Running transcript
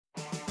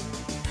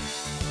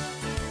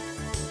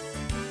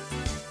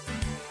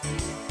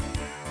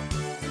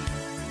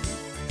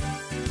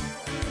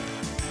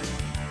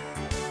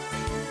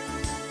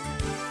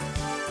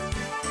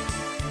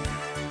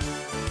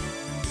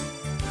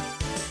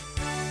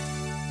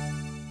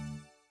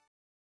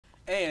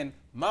And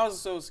Myles is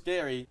so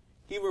scary,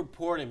 he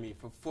reported me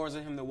for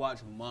forcing him to watch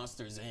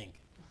Monsters, Inc.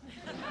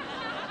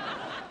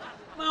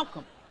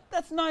 Malcom,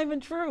 that's not even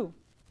true.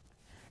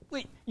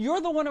 Wait,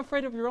 you're the one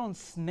afraid of your own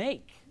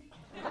snake.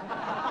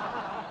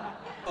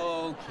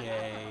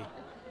 Okay,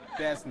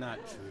 that's not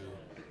true.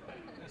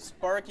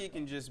 Sparky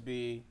can just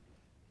be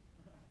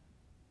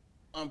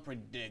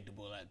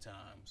unpredictable at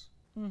times.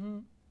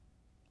 Mm-hmm.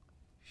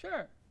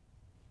 Sure.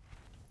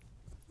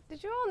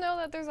 Did you all know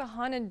that there's a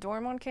haunted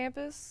dorm on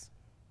campus?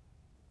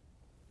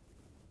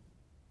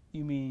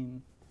 You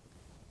mean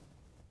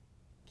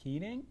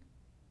Keating?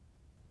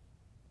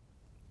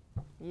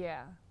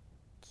 Yeah,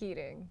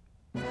 Keating.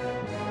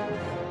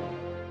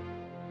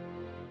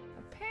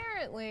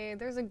 Apparently,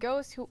 there's a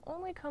ghost who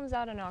only comes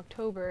out in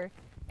October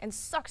and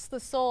sucks the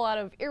soul out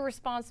of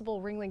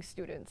irresponsible Ringling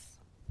students.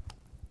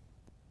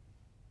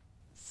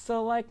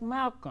 So like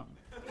Malcom.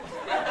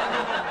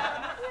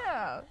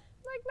 Yeah,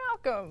 like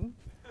Malcom.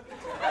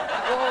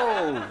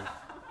 Whoa!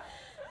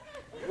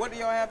 What do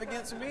y'all have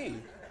against me?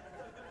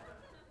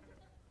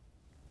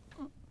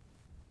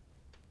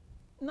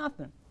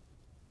 Nothing.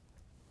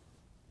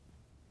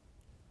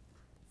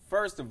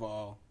 First of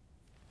all,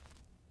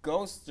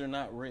 ghosts are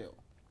not real.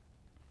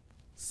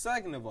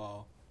 Second of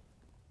all,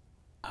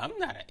 I'm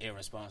not an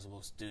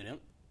irresponsible student.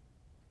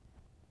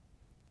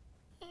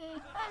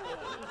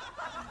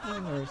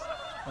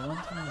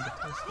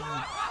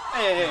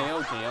 Hey,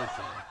 okay.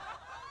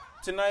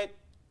 Tonight,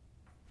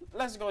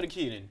 let's go to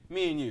Keating,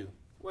 me and you.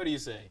 What do you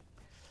say?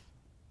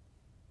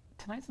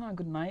 Tonight's not a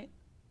good night.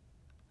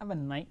 I have a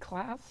night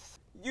class.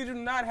 You do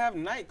not have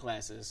night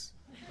classes.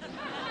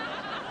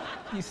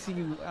 You see,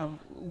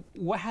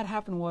 what had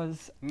happened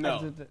was...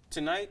 No,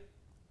 tonight,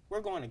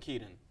 we're going to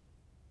Keating.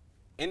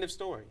 End of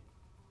story.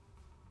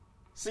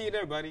 See you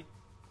there, buddy.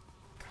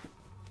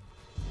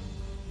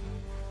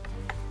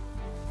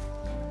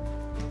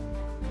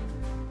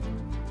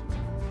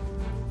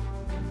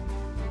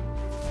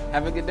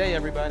 Have a good day,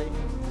 everybody.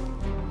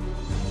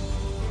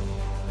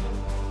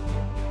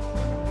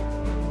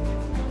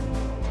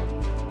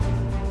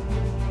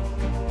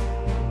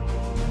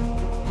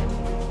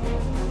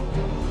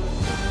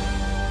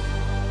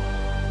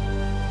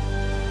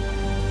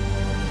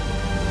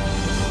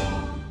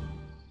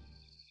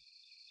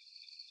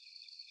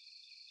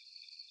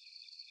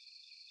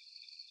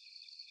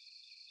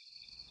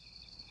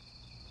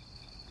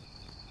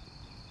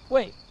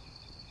 Wait,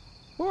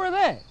 who are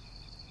they?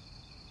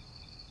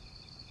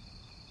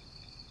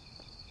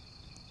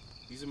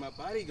 These are my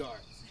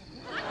bodyguards.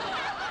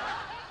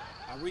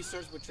 I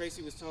researched what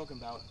Tracy was talking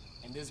about,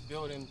 and this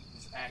building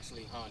is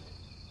actually haunted.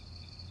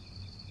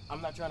 I'm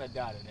not trying to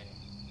die today.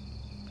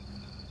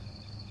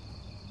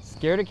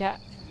 Scared a cat?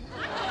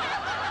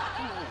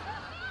 Come on.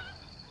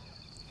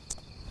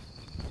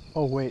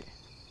 Oh, wait.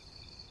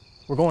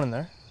 We're going in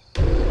there?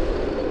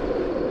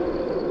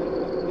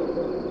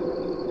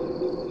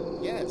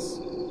 Yes.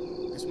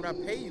 That's what I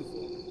pay you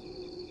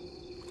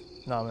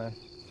for. Nah, man.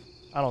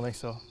 I don't think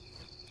so.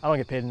 I don't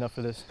get paid enough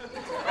for this.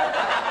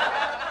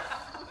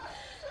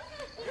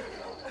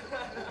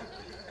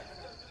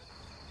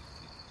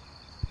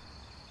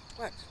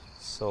 What?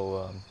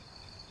 So,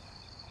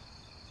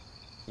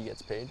 he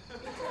gets paid?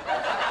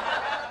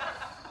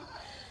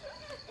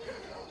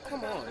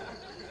 Come on.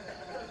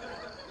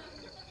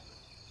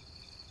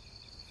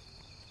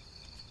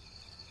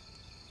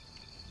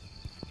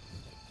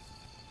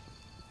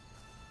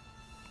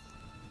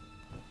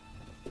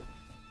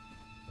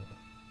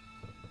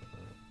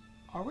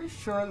 Are we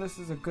sure this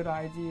is a good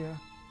idea?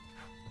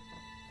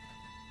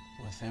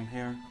 With him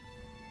here,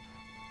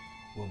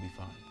 we'll be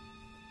fine.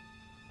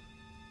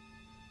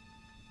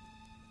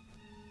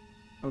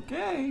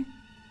 Okay.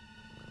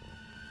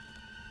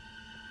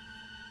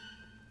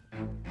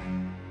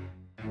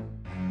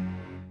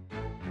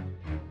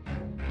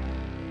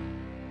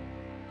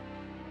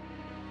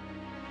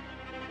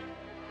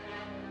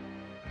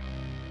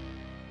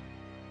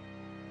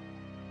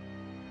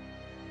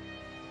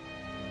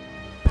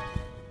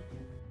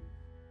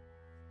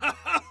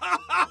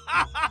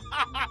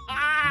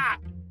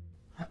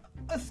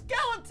 A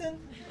skeleton!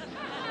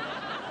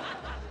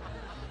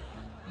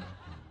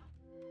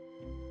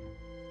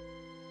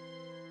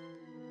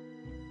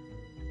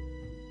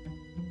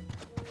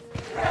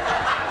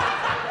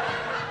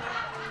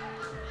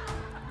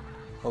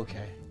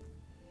 Okay.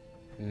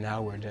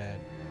 Now we're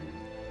dead.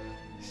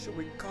 Should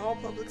we call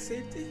public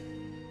safety?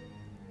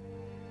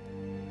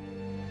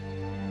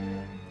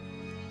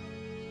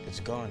 It's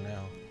gone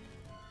now.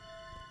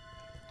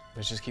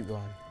 Let's just keep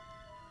going.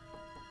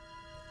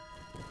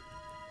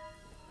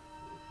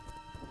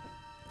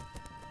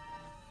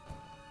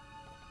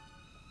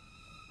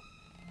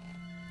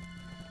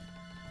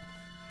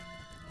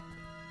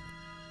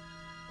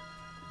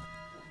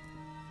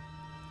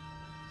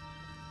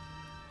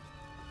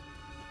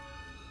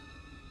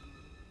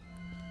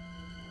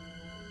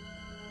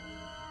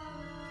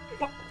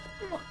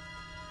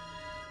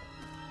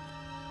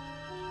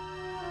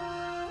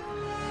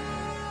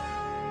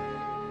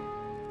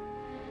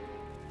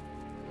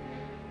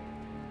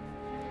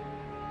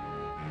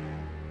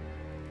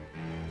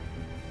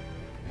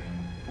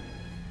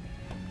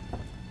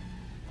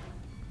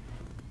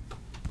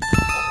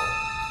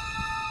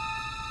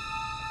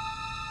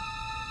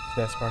 Is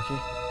that Sparky?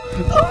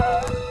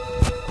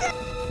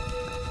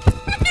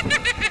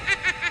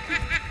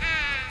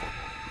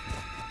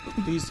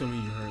 Please tell me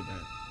you heard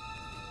that.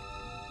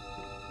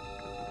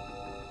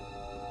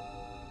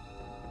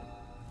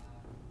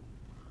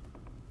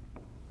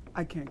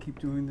 I can't keep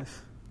doing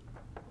this.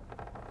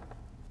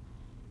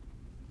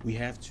 We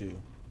have to.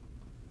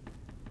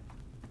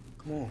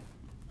 Come on.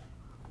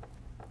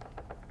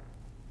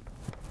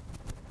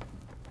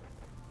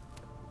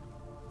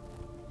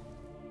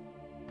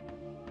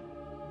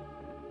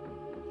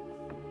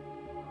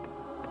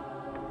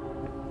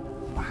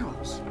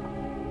 Myles,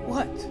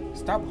 what?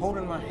 Stop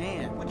holding my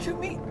hand. What you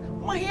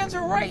mean? My hands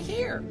are right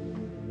here.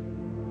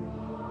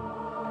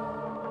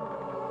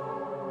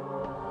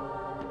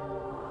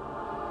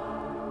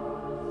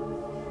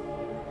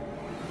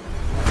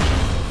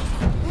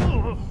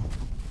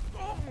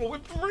 Oh,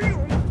 it's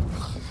real.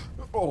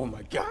 Oh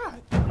my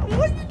God.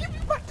 Why you give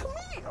it back to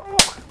me?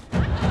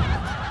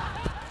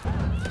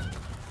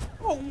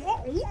 Oh, whoa,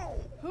 whoa.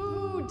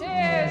 Who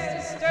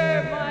dares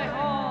disturb my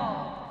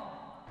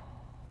hall?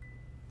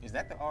 Is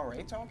that the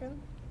RA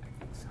talking?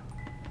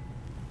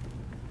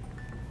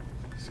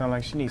 Sound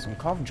like she needs some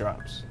cough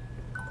drops.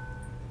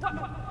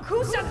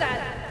 Who said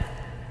that?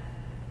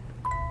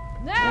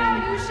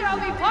 Now you shall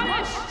be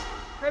punished.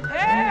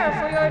 Prepare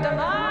for your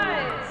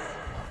demise.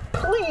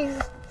 Please,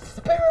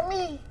 spare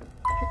me.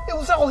 It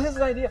was all his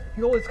idea.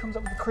 He always comes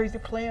up with crazy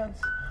plans.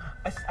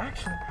 I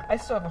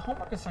still have a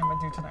homework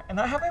assignment due tonight, and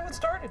I haven't even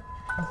started.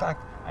 In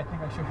fact, I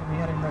think I should be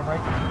heading there right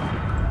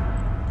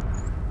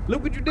now.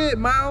 Look what you did,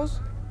 Myles.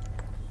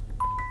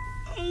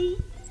 Oh,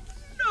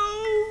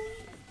 no.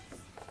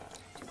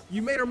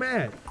 You made her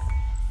mad.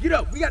 Get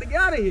up, we gotta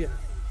get out of here.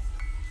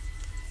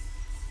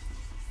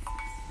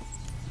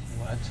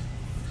 What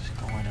is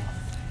going on?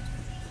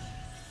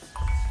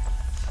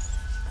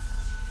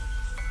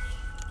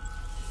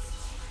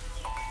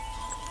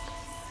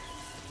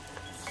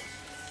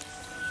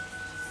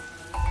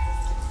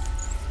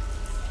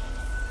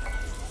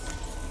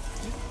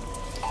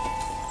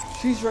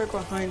 She's right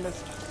behind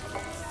us.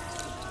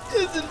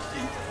 Isn't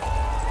she?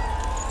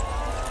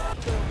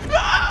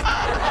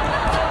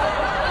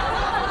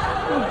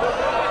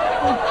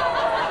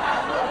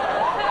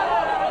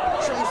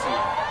 Tracy.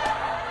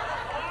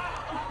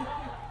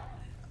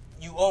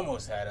 You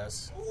almost had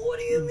us. What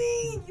do you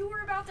mean? You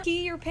were about to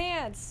pee your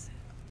pants.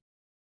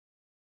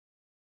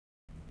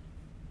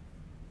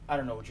 I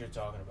don't know what you're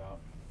talking about.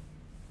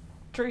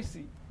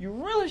 Tracy, you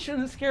really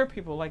shouldn't scare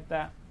people like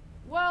that.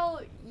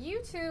 Well,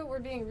 you two were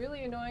being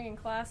really annoying in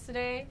class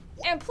today.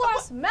 And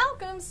plus,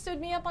 Malcom stood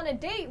me up on a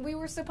date we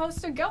were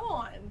supposed to go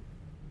on.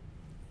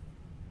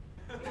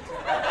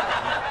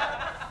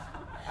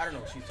 I don't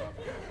know what she's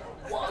talking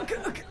about. Well,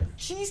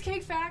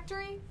 Cheesecake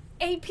Factory,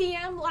 8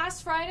 p.m.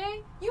 last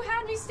Friday. You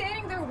had me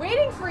standing there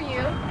waiting for you.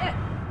 And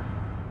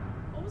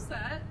what was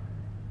that?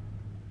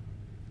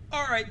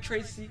 All right,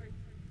 Tracy,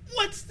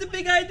 what's the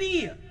big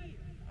idea?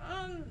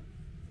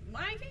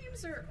 My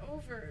games are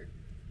over.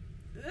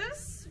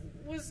 This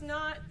was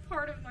not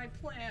part of my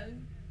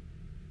plan.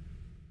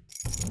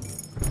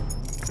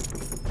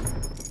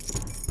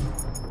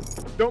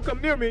 Don't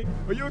come near me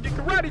or you'll get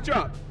karate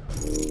chopped.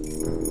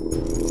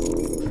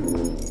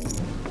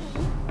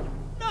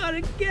 Not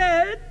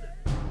again.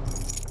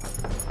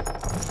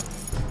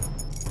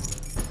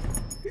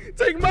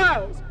 Take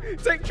Myles,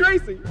 take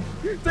Tracy,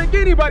 take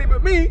anybody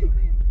but me.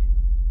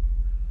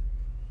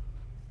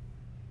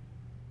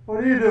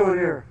 What are you doing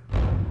here?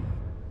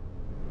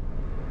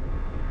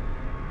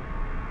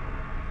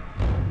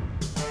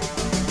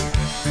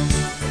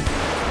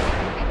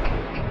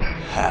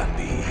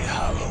 Happy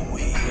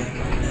Halloween.